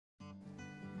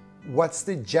What's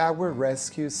the Jaguar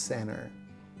Rescue Center?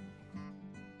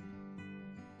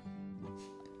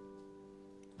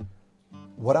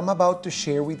 What I'm about to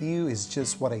share with you is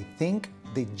just what I think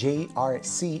the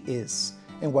JRC is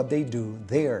and what they do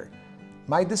there.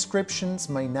 My descriptions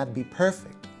might not be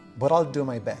perfect, but I'll do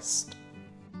my best.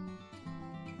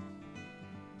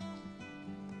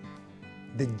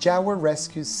 The Jaguar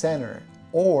Rescue Center,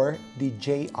 or the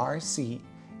JRC,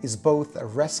 is both a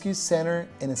rescue center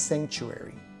and a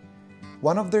sanctuary.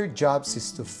 One of their jobs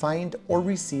is to find or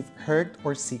receive hurt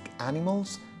or sick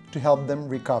animals to help them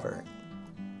recover.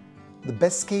 The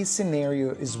best case scenario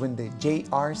is when the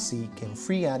JRC can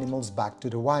free animals back to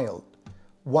the wild,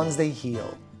 once they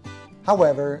heal.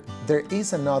 However, there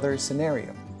is another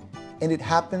scenario, and it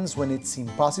happens when it's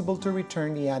impossible to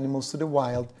return the animals to the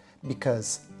wild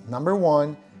because, number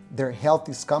one, their health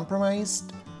is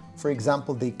compromised. For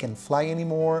example, they can't fly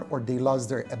anymore or they lost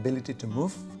their ability to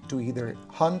move to either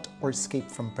hunt or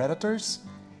escape from predators.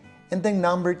 And then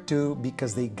number two,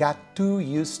 because they got too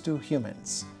used to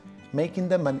humans, making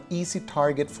them an easy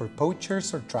target for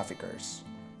poachers or traffickers.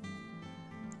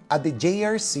 At the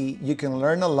JRC, you can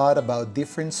learn a lot about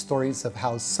different stories of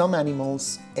how some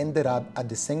animals ended up at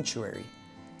the sanctuary.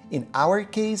 In our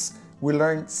case, we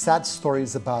learned sad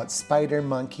stories about spider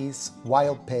monkeys,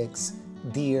 wild pigs,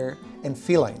 deer, and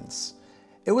felines.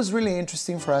 It was really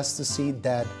interesting for us to see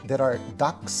that there are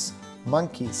ducks,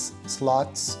 monkeys,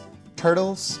 sloths,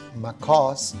 turtles,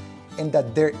 macaws, and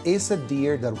that there is a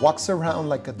deer that walks around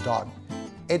like a dog.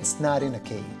 It's not in a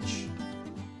cage.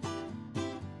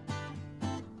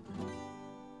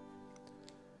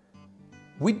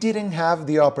 We didn't have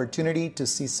the opportunity to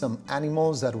see some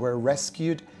animals that were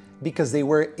rescued because they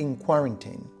were in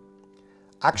quarantine.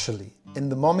 Actually, in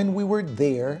the moment we were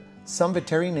there, some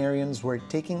veterinarians were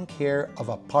taking care of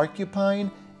a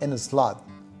porcupine and a sloth.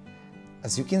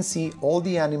 As you can see, all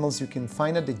the animals you can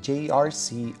find at the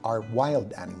JRC are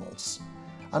wild animals.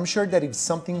 I'm sure that if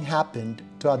something happened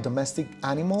to a domestic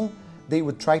animal, they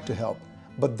would try to help,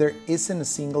 but there isn't a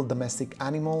single domestic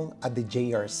animal at the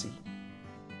JRC.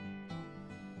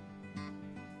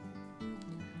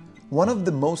 One of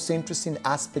the most interesting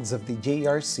aspects of the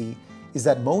JRC is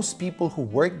that most people who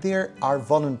work there are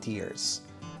volunteers.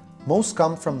 Most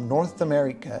come from North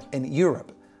America and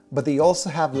Europe, but they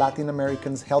also have Latin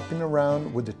Americans helping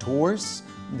around with the tours,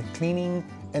 the cleaning,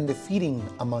 and the feeding,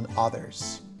 among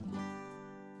others.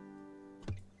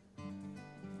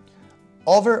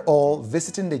 Overall,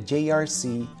 visiting the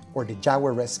JRC, or the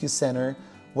Jaguar Rescue Center,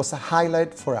 was a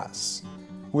highlight for us.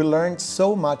 We learned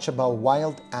so much about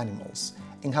wild animals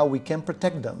and how we can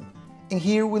protect them. And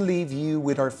here we leave you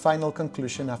with our final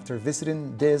conclusion after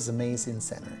visiting this amazing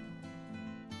center.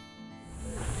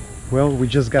 Well, we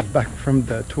just got back from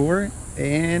the tour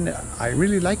and I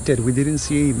really liked it. We didn't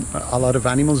see a lot of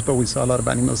animals, but we saw a lot of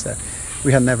animals that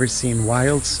we had never seen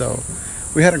wild, so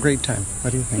we had a great time.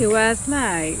 What do you think? It was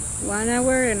like 1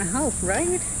 hour and a half,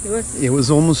 right? It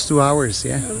was almost 2 hours,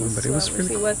 yeah. But it was really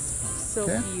cool. It was so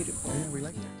beautiful. Yeah, we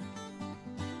liked it.